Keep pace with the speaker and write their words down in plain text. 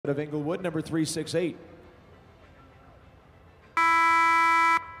of Inglewood, number 368.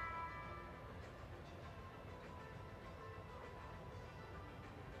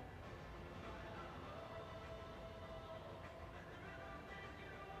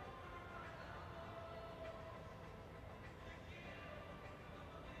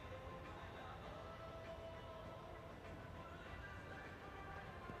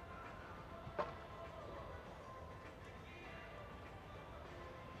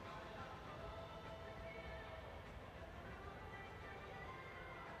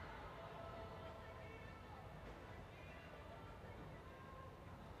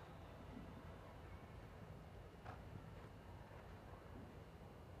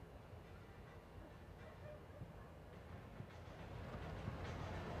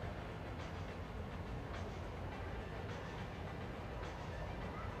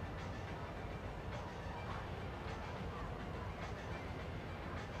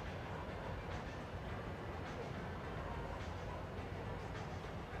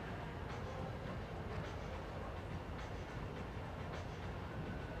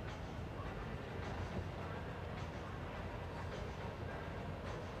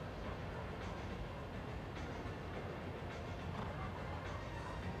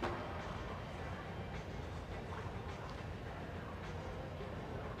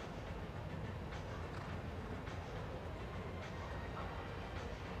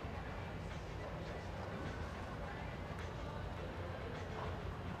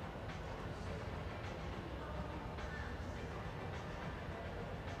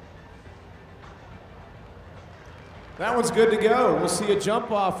 That one's good to go. We'll see a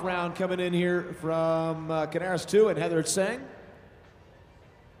jump-off round coming in here from Canaris 2 and Heather Tseng.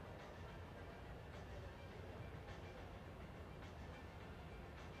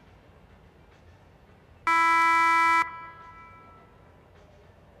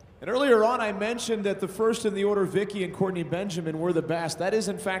 And earlier on, I mentioned that the first in the order, Vicky and Courtney Benjamin, were the best. That is,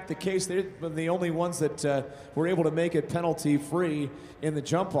 in fact, the case. They're the only ones that were able to make it penalty-free in the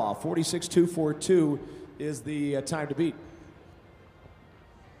jump-off. 46.242 is the time to beat.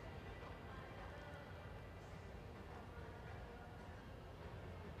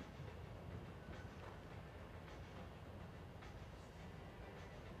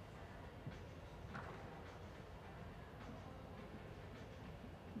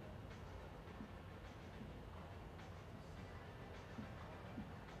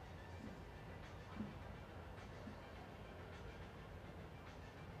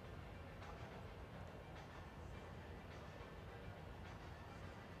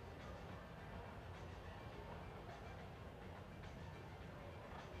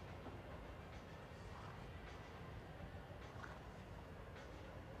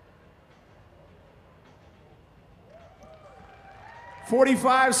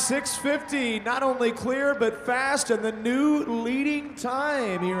 .45.650, not only clear but fast, and the new leading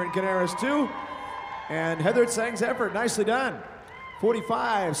time here in Canaris 2. And Heather Tseng's effort, nicely done.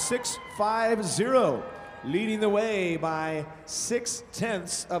 45.650, leading the way by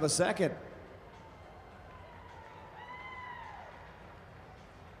 0.6 of a second.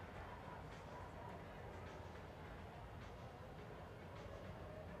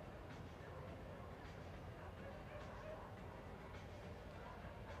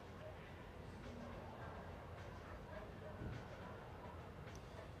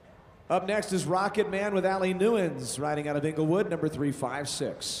 Up next is Rocket Man with Allie Newens, riding out of Inglewood, number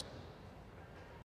 356.